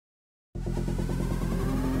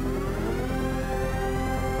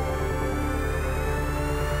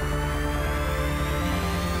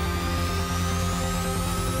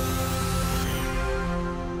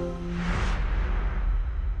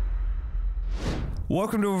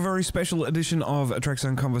Welcome to a very special edition of a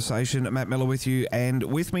Trekzone Conversation. Matt Miller with you, and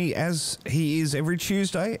with me, as he is every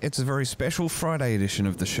Tuesday, it's a very special Friday edition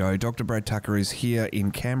of the show. Dr. Brad Tucker is here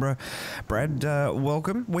in Canberra. Brad,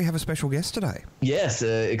 welcome. We have a special guest today. Yes,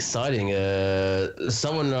 exciting.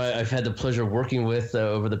 Someone I've had the pleasure of working with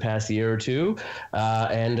over the past year or two,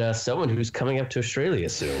 and someone who's coming up to Australia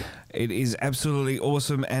soon. It is absolutely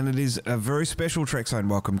awesome, and it is a very special Trekzone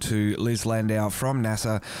welcome to Liz Landau from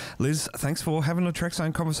NASA. Liz, thanks for having a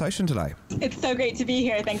Trekzone conversation today. It's so great to be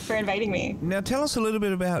here. Thanks for inviting me. Now, tell us a little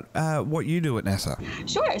bit about what you do at NASA.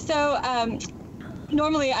 Sure. So,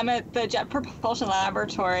 normally I'm at the Jet Propulsion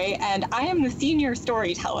Laboratory, and I am the senior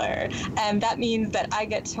storyteller. And that means that I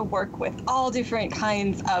get to work with all different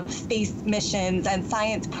kinds of space missions and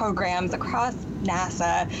science programs across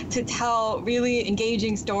NASA to tell really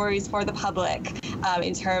engaging stories for the public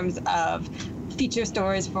in terms of feature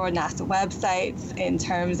stories for NASA websites, in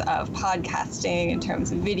terms of podcasting, in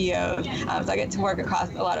terms of videos. So I get to work across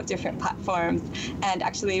a lot of different platforms. And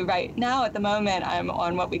actually right now at the moment, I'm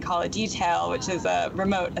on what we call a detail, which is a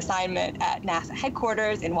remote assignment at NASA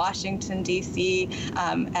headquarters in Washington, D.C.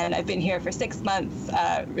 And I've been here for 6 months,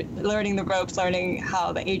 learning the ropes, learning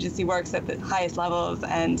how the agency works at the highest levels,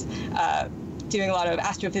 and doing a lot of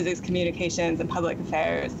astrophysics communications and public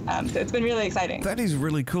affairs. So it's been really exciting. That is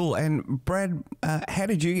really cool. And Brad, how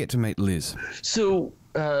did you get to meet Liz? So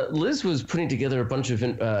Liz was putting together a bunch of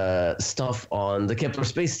stuff on the Kepler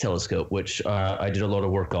Space Telescope, which I did a lot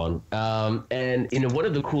of work on. And one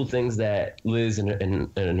of the cool things that Liz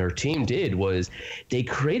and her team did was they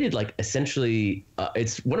created essentially,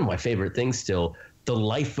 it's one of my favorite things still, the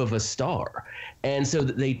life of a star. And so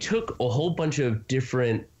they took a whole bunch of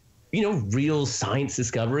different real science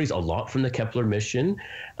discoveries, a lot from the Kepler mission,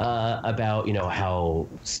 about, how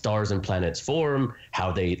stars and planets form, how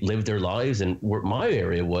they live their lives, and where my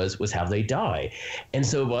area was how they die. And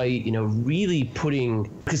so by, really putting,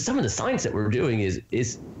 because some of the science that we're doing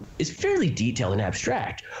is fairly detailed and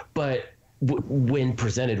abstract, but when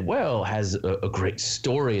presented well, has a great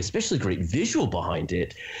story, especially great visual behind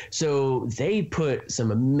it. So they put some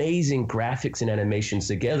amazing graphics and animations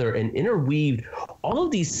together and interweaved all of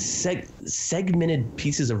these segmented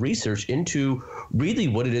pieces of research into really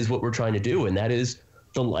what we're trying to do, and that is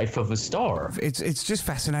the life of a star. It's just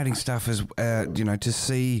fascinating stuff, as to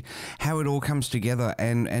see how it all comes together,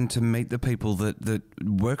 and to meet the people that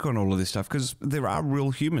work on all of this stuff, because there are real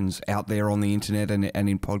humans out there on the internet and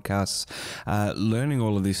in podcasts learning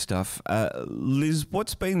all of this stuff. Liz,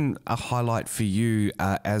 what's been a highlight for you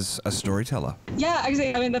as a storyteller? Yeah,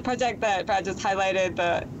 actually, the project that Brad just highlighted,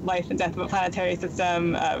 the life and death of a planetary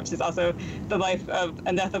system, which is also the life of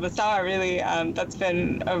and death of a star, really, that's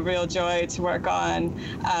been a real joy to work on.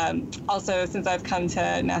 Also, since I've come to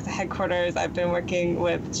NASA headquarters, I've been working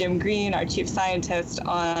with Jim Green, our chief scientist,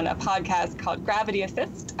 on a podcast called Gravity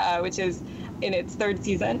Assist, which is in its 3rd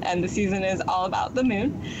season, and the season is all about the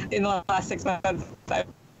moon. In the last 6 months, I've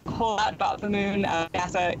a whole lot about the moon.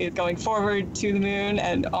 NASA is going forward to the moon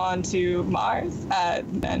and on to Mars,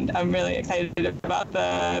 and I'm really excited about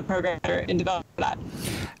the program in development for that.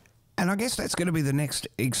 And I guess that's going to be the next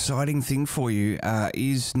exciting thing for you,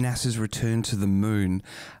 is NASA's return to the moon.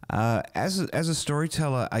 As a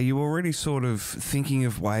storyteller, are you already sort of thinking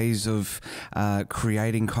of ways of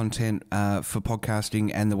creating content for podcasting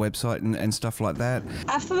and the website and stuff like that?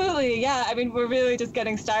 Absolutely, yeah. We're really just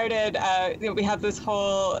getting started. We have this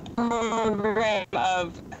whole program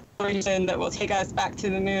of that will take us back to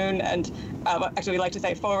the moon, and actually we like to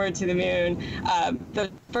say forward to the moon.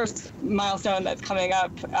 The first milestone that's coming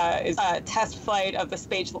up is a test flight of the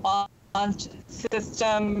Space Launch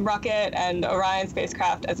System rocket and Orion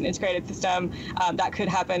spacecraft as an integrated system. That could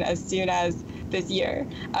happen as soon as this year.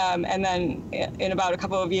 And then in about a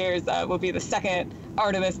couple of years will be the second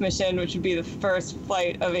Artemis mission, which would be the first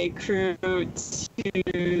flight of a crew to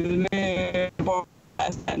the moon.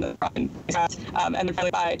 And then finally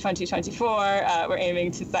by 2024, we're aiming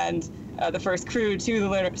to send the first crew to the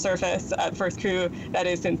lunar surface, the first crew that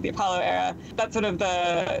is since the Apollo era. That's sort of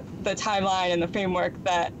the timeline and the framework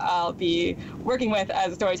that I'll be working with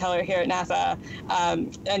as a storyteller here at NASA.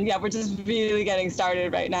 And yeah, we're just really getting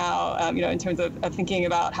started right now, in terms of thinking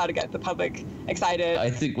about how to get the public excited. I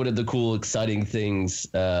think one of the cool, exciting things,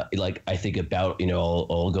 I think about,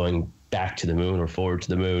 all going back to the moon or forward to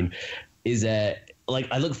the moon, is that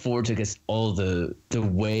I look forward to all the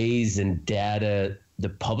ways and data the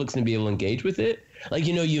public's going to be able to engage with it.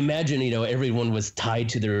 You imagine, everyone was tied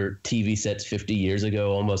to their TV sets 50 years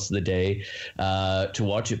ago, almost to the day, to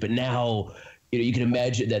watch it. But now, you can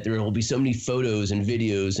imagine that there will be so many photos and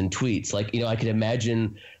videos and tweets. I could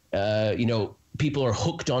imagine, people are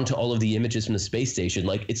hooked onto all of the images from the space station.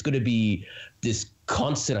 Like, it's going to be this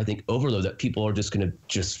constant, I think, overload that people are just going to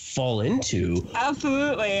just fall into.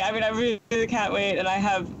 Absolutely. I mean, I really can't wait. And I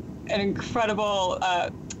have an incredible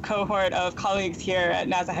cohort of colleagues here at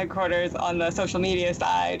NASA headquarters on the social media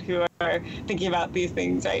side who are thinking about these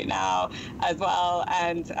things right now as well.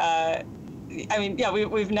 And I mean, yeah,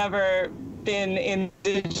 we've never been in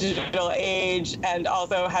the digital age and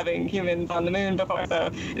also having humans on the moon before. So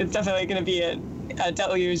it's definitely going to be a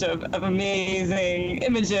deluge of amazing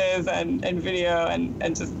images and video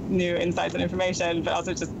and just new insights and information, but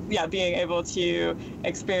also just, yeah, being able to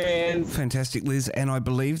experience. Fantastic, Liz. And I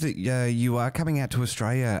believe that you are coming out to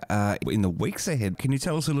Australia in the weeks ahead. Can you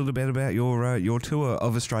tell us a little bit about your tour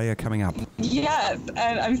of Australia coming up? Yes,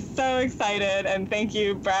 and I'm so excited. And thank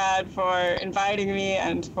you, Brad, for inviting me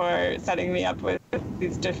and for setting me up with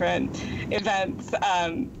these different events.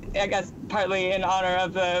 I guess partly in honor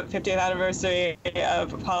of the 50th anniversary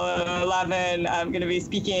of Apollo 11. I'm going to be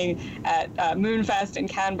speaking at Moonfest in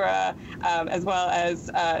Canberra, as well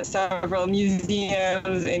as several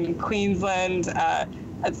museums in Queensland. I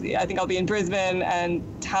think I'll be in Brisbane and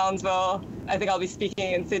Townsville. I think I'll be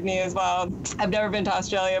speaking in Sydney as well. I've never been to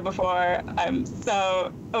Australia before. I'm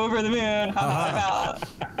so over the moon about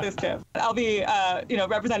this trip. I'll be,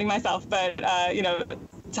 representing myself, but,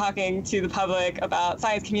 talking to the public about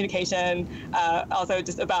science communication, also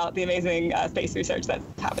just about the amazing space research that's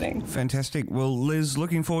happening. Fantastic. Well, Liz,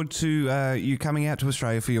 looking forward to you coming out to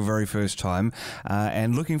Australia for your very first time,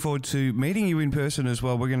 and looking forward to meeting you in person as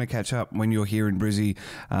well. We're going to catch up when you're here in Brizzy,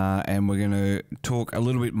 and we're going to talk a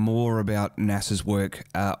little bit more about NASA's work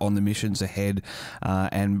on the missions ahead.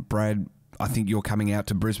 And Brad, I think you're coming out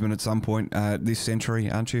to Brisbane at some point this century,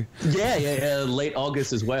 aren't you? Yeah, late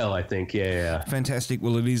August as well, I think. Yeah. Fantastic.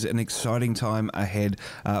 Well, it is an exciting time ahead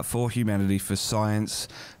for humanity, for science,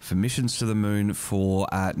 for missions to the moon, for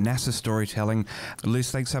NASA storytelling. Liz,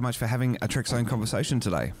 thanks so much for having a Trekzone conversation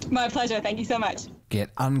today. My pleasure. Thank you so much. Get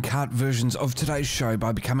uncut versions of today's show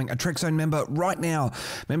by becoming a Trekzone member right now.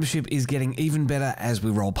 Membership is getting even better as we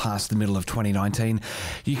roll past the middle of 2019.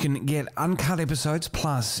 You can get uncut episodes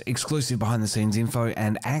plus exclusive behind-the-scenes info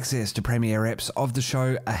and access to premiere eps of the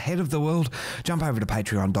show ahead of the world. Jump over to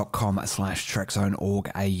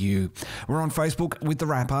patreon.com/trekzone.org.au. We're on Facebook with the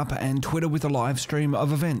wrap-up and Twitter with a live stream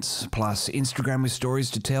of events, plus Instagram with stories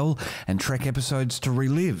to tell and Trek episodes to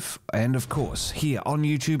relive. And of course, here on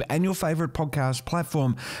YouTube and your favourite podcast platform.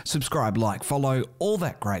 Subscribe, like, follow, all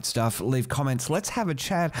that great stuff. Leave comments. Let's have a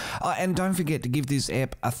chat. And don't forget to give this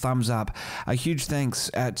ep a thumbs up. A huge thanks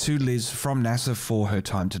to Liz from NASA for her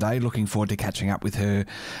time today. Looking forward to catching up with her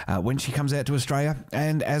when she comes out to Australia.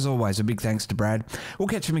 And as always, a big thanks to Brad. We'll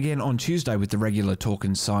catch him again on Tuesday with the regular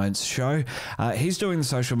Talkin' Science show. He's doing the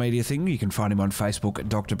social media thing. You can find him on Facebook at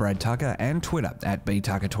Dr. Brad Tucker and Twitter at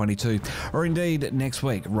btucker22. Or indeed next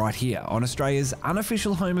week right here on Australia's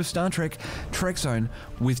unofficial home of Star Trek, Trekzone,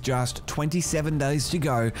 with just 27 days to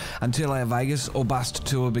go until our Vegas or Bust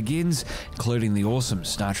tour begins, including the awesome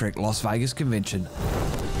Star Trek Las Vegas convention.